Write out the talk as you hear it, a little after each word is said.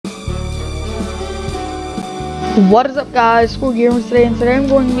What is up, guys? School Gamers today, and today I'm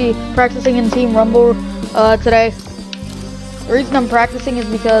going to be practicing in Team Rumble today. The reason I'm practicing is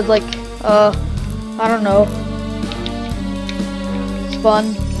because, like, I don't know, it's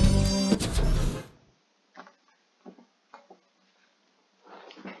fun.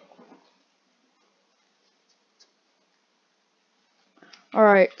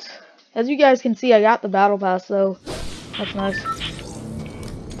 Alright, as you guys can see, I got the battle pass, though. That's nice.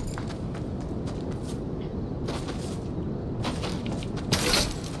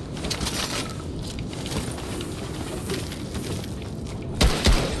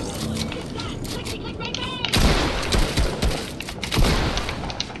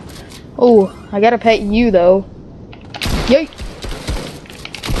 Oh, I gotta pet you, though. Yay!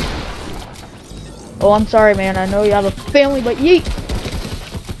 Oh, I'm sorry, man. I know you have a family, but yeet!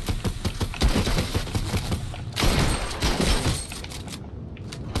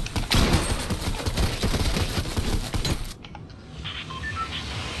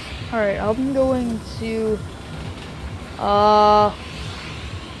 Alright, I'm going to,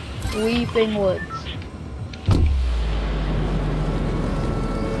 Weeping Woods.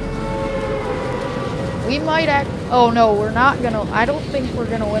 We might oh no, we're not gonna, I don't think we're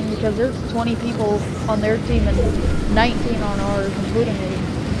gonna win because there's 20 people on their team and 19 on ours, including me.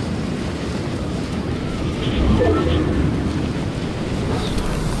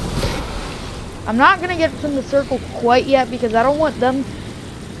 I'm not gonna get in the circle quite yet because I don't want them,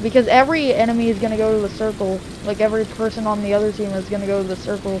 because every enemy is gonna go to the circle. Like every person on the other team is gonna go to the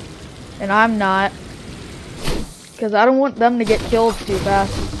circle, and I'm not, because I don't want them to get killed too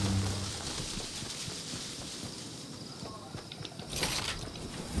fast.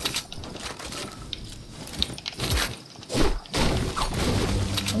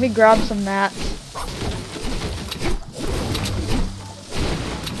 Let me grab some mats.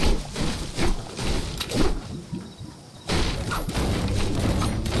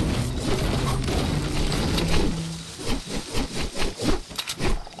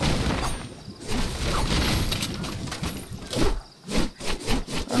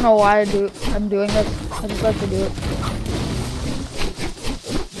 I don't know why I'm doing this. I just like to do it.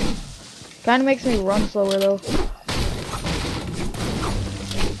 Kinda makes me run slower though.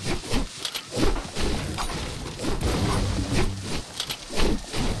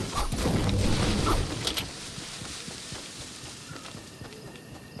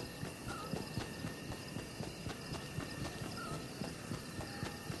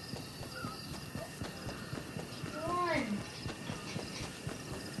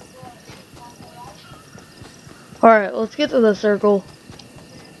 Alright, let's get to the circle.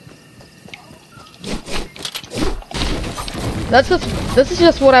 This is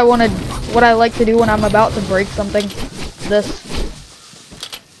just what I like to do when I'm about to break something. This.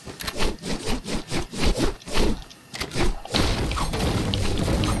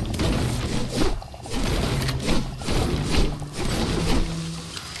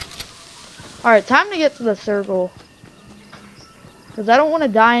 Alright, time to get to the circle. Because I don't want to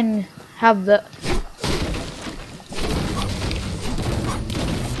die and have the...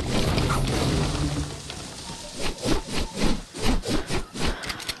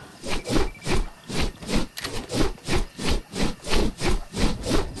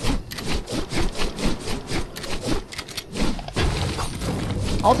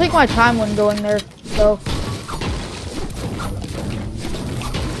 I'll take my time when going there, though.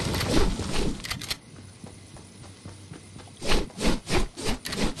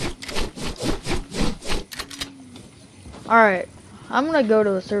 Alright, I'm gonna go to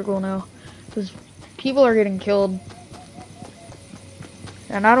the circle now, because people are getting killed.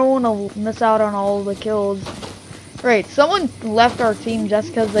 And I don't want to miss out on all the kills. Right, someone left our team just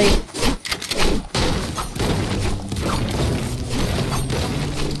because they...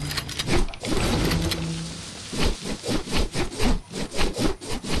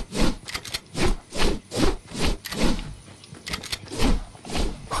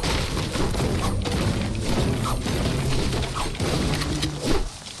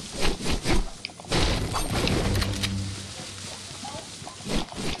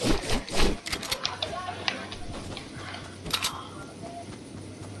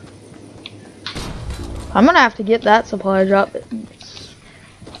 I'm gonna have to get that supply drop.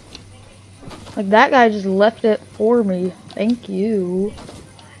 Like, that guy just left it for me. Thank you.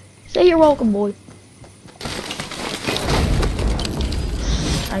 Say you're welcome, boy.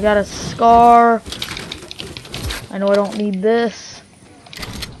 I got a scar. I know I don't need this.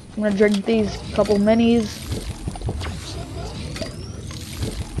 I'm gonna drink these couple minis.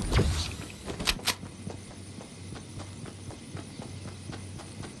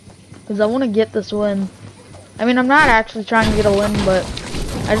 Because I want to get this win. I mean, I'm not actually trying to get a win, but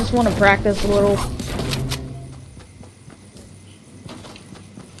I just want to practice a little.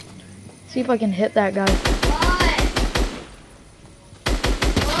 See if I can hit that guy.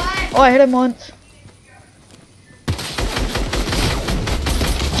 What? Oh, I hit him once.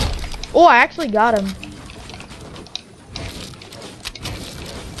 Oh, I actually got him.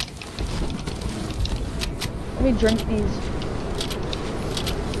 Let me drink these.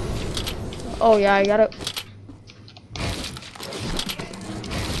 Oh yeah, I got it.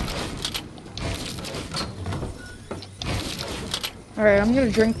 Alright, I'm gonna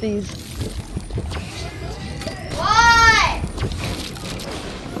drink these. What?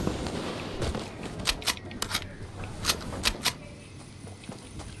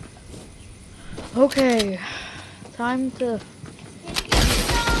 Okay, time to...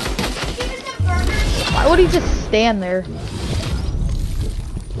 Why would he just stand there?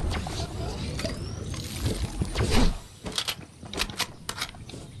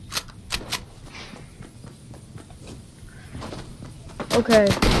 Okay.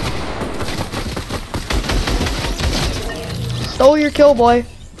 Stole your kill, boy.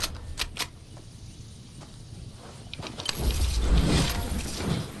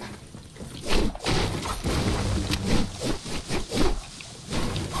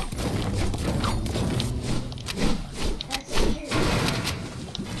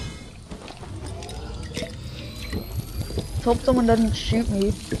 Let's hope someone doesn't shoot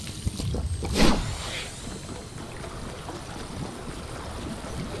me.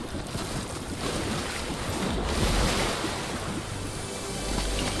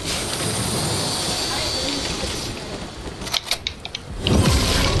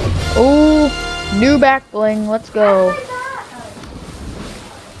 Oh, new back bling. Let's go.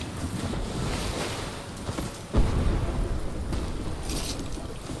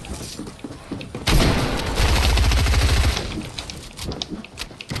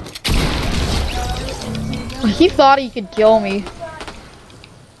 He thought he could kill me.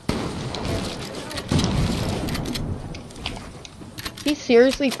 He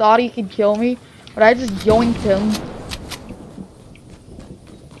seriously thought he could kill me, but I just yoinked him.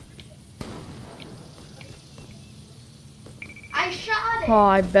 I shot it. Oh,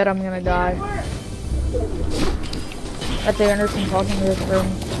 I bet I'm gonna die. That's Anderson talking to his friend.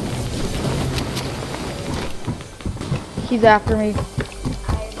 He's after me.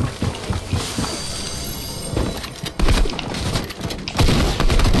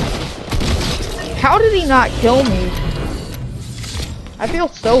 How did he not kill me? I feel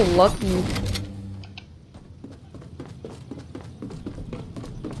so lucky.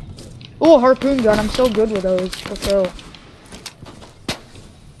 Oh, harpoon gun. I'm so good with those. So.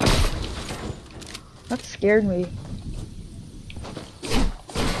 That scared me.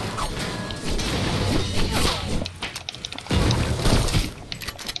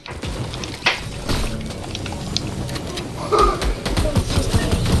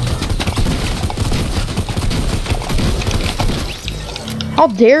 How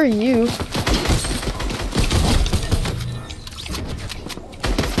dare you?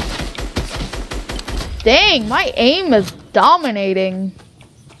 Dang, my aim is dominating.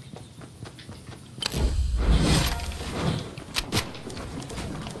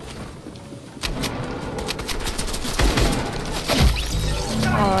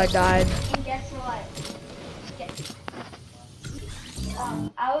 Oh, I died. And guess what?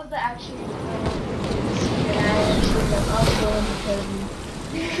 I was actually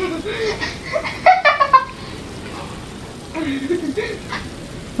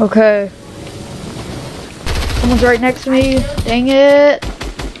Okay. Someone's right next to me. Dang it.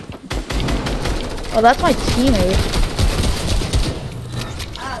 Oh, that's my teammate.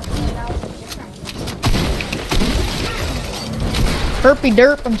 Herpy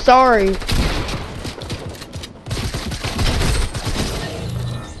derp, I'm sorry.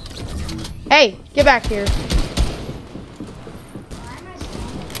 Hey, get back here.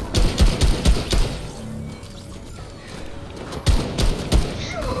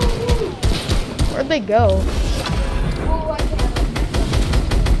 Where'd they go?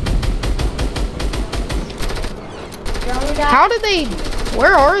 How did they...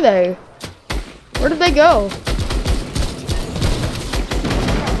 Where are they? Where did they go?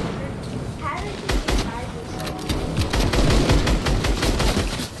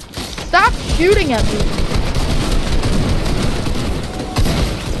 Stop shooting at me.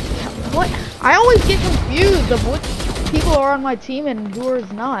 What? I always get confused of which people are on my team and who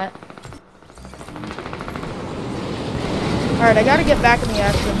is not. Alright, I gotta get back in the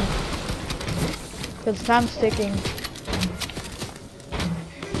action. Because time's ticking.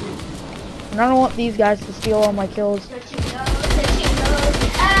 And I don't want these guys to steal all my kills. The Cheetos,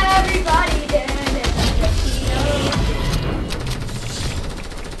 everybody doing it. The Cheetos.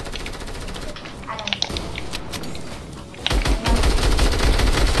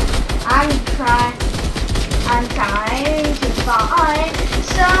 I'm trying to find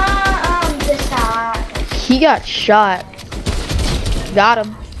some to start. He got shot. Got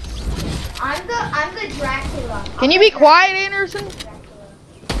him. I'm the Dracula. Can you be quiet, Anderson? Dracula.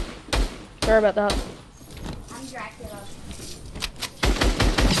 Sorry about that. I'm Dracula.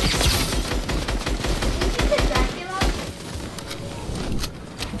 Is he the Dracula?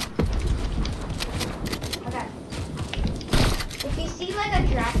 Okay. If you see like a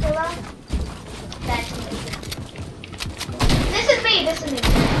Dracula, that's me. This is me.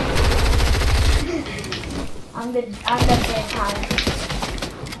 I'm the vampire.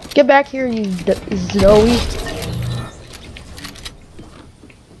 Get back here, you Zoe.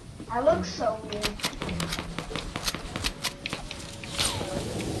 I look so weird.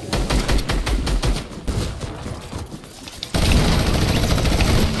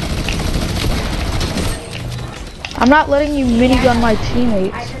 I'm not letting you minigun my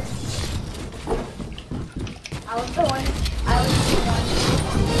teammates. I was the one.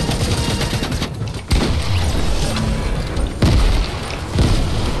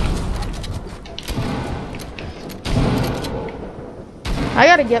 I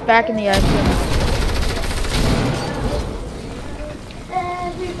gotta get back in the action.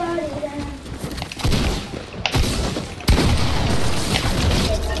 Everybody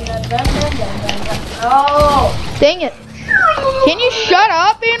Oh! Dang it. Can you shut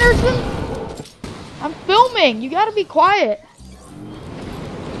up, Anderson? I'm filming. You gotta be quiet.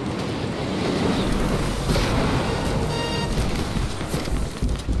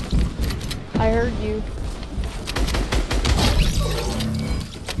 I heard you.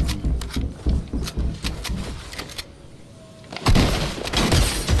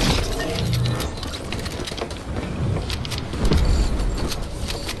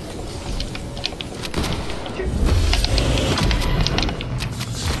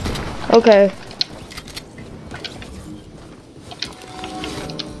 Okay.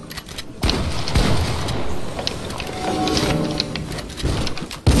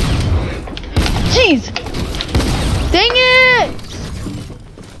 Jeez! Dang it!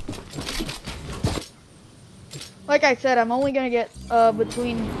 Like I said, I'm only gonna get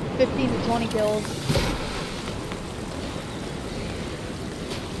between 15 to 20 kills.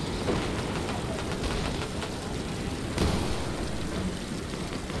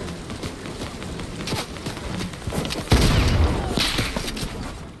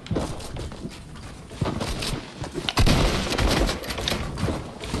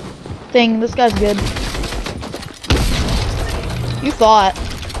 Dang, this guy's good. You thought.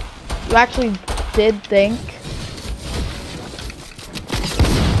 You actually did think.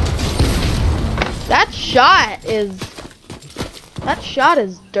 That shot is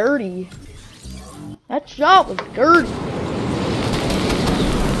dirty. That shot was dirty.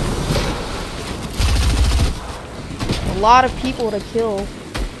 A lot of people to kill.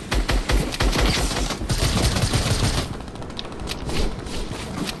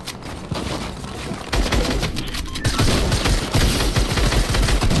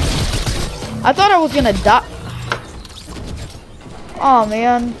 I thought I was gonna die. Oh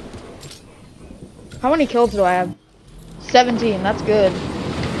man. How many kills do I have? 17, that's good.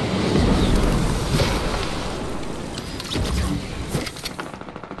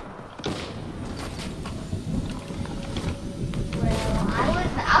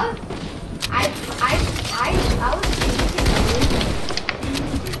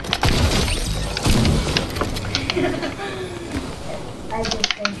 I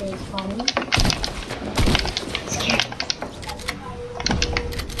just think it's funny.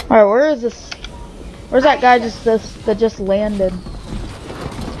 Alright, where is this? Where's that guy that just landed?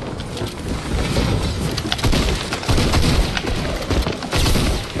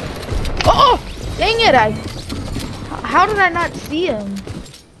 Oh! Dang it! How did I not see him?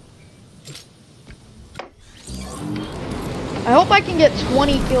 I hope I can get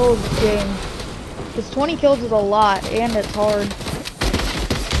 20 kills this game. Because 20 kills is a lot, and it's hard.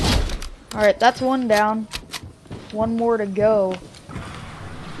 Alright, that's one down. One more to go.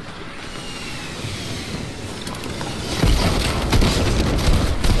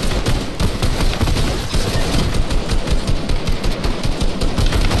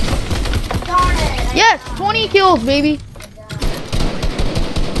 Darn it! Yes! 20 kills, baby!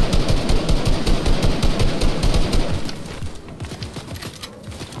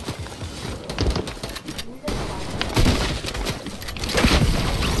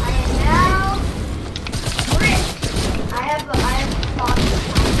 I am now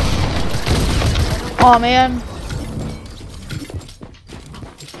Oh man.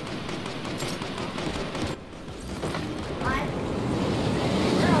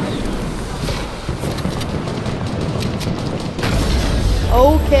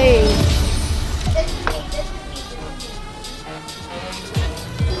 Okay. This is me. This is me.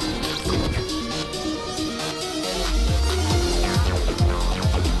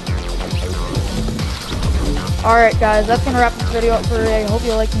 Alright guys, that's gonna wrap this video up for today. I hope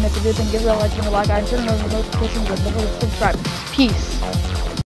you liked it. If you did, then give it a like and a like, and turn on the notifications and don't forget to subscribe. Peace.